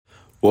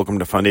Welcome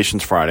to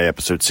Foundations Friday,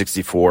 episode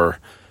 64.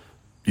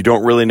 You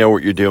don't really know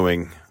what you're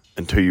doing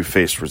until you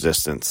face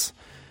resistance.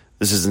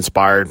 This is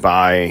inspired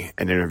by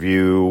an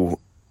interview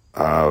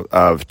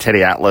of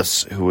Teddy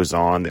Atlas, who was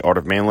on the Art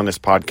of Manliness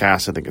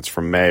podcast. I think it's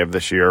from May of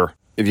this year.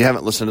 If you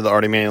haven't listened to the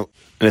Art of Manliness,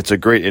 and it's a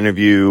great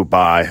interview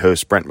by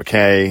host Brent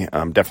McKay,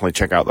 definitely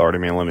check out the Art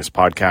of Manliness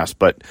podcast.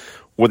 But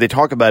what they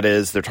talk about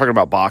is they're talking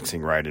about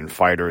boxing, right, and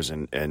fighters.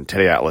 And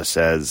Teddy Atlas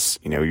says,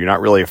 you know, you're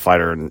not really a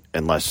fighter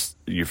unless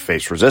you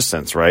face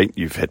resistance, right?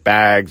 You've hit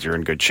bags, you're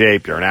in good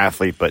shape, you're an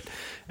athlete, but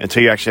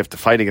until you actually have to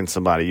fight against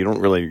somebody, you're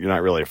not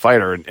really a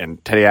fighter.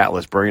 And Teddy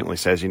Atlas brilliantly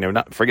says,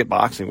 forget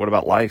boxing. What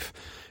about life?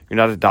 You're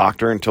not a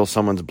doctor until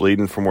someone's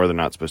bleeding from where they're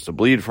not supposed to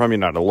bleed from. You're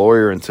not a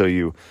lawyer until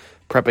you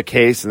prep a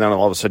case, and then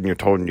all of a sudden you're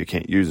told you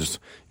can't use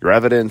your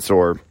evidence.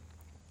 Or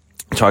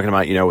talking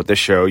about, with this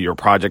show, you're a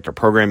project or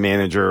program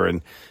manager,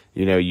 and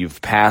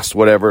you've passed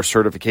whatever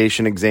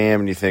certification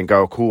exam, and you think,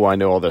 oh, cool, I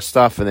know all this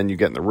stuff, and then you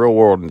get in the real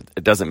world and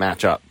it doesn't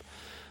match up.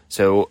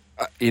 So,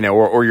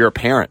 or you're a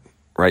parent,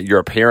 right? You're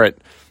a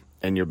parent,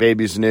 and your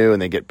baby's new,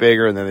 and they get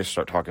bigger, and then they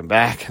start talking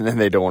back, and then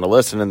they don't want to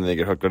listen, and then they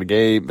get hooked on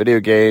video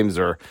games,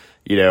 or,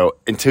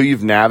 until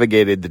you've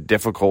navigated the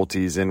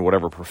difficulties in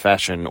whatever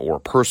profession or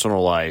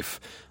personal life,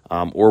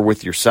 or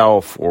with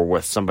yourself or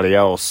with somebody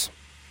else,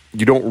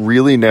 you don't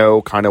really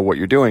know kind of what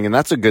you're doing, and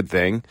that's a good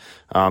thing.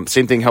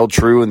 Same thing held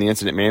true in the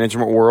incident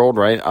management world,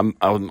 right? I'm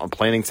a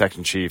planning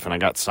section chief, and I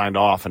got signed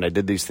off, and I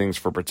did these things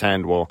for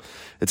pretend. Well,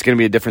 it's going to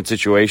be a different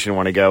situation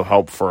when I go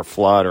help for a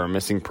flood or a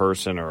missing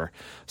person or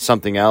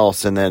something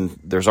else, and then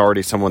there's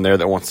already someone there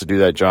that wants to do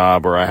that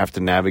job, or I have to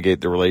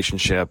navigate the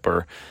relationship,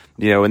 or,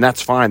 and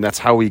that's fine. That's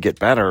how we get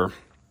better.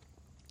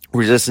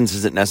 Resistance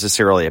isn't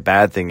necessarily a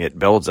bad thing. It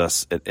builds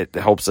us. It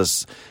helps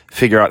us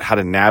figure out how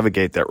to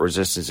navigate that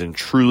resistance and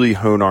truly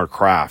hone our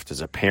craft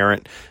as a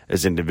parent,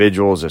 as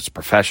individuals, as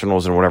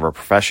professionals in whatever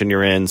profession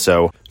you're in.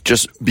 So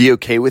just be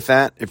okay with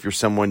that. If you're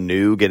someone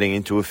new getting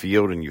into a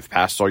field and you've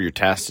passed all your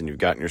tests and you've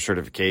gotten your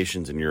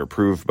certifications and you're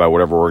approved by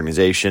whatever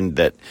organization,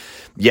 that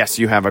yes,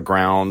 you have a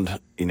ground,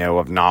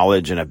 of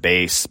knowledge and a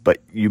base, but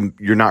you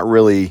don't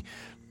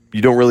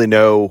really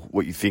know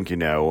what you think you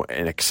know,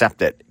 and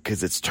accept it,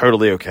 because it's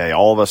totally okay.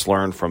 All of us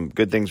learn from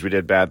good things we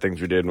did, bad things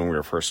we did when we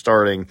were first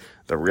starting,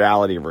 the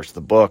reality versus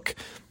the book.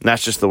 And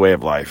that's just the way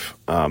of life.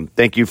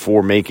 Thank you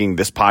for making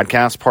this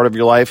podcast part of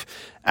your life.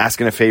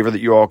 Asking a favor that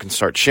you all can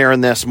start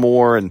sharing this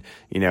more, and,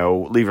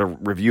 leave a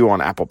review on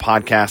Apple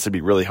Podcasts. It'd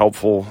be really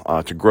helpful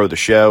to grow the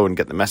show and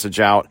get the message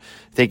out.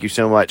 Thank you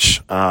so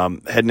much.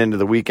 Heading into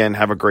the weekend,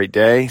 have a great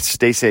day.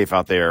 Stay safe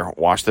out there.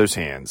 Wash those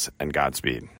hands, and Godspeed.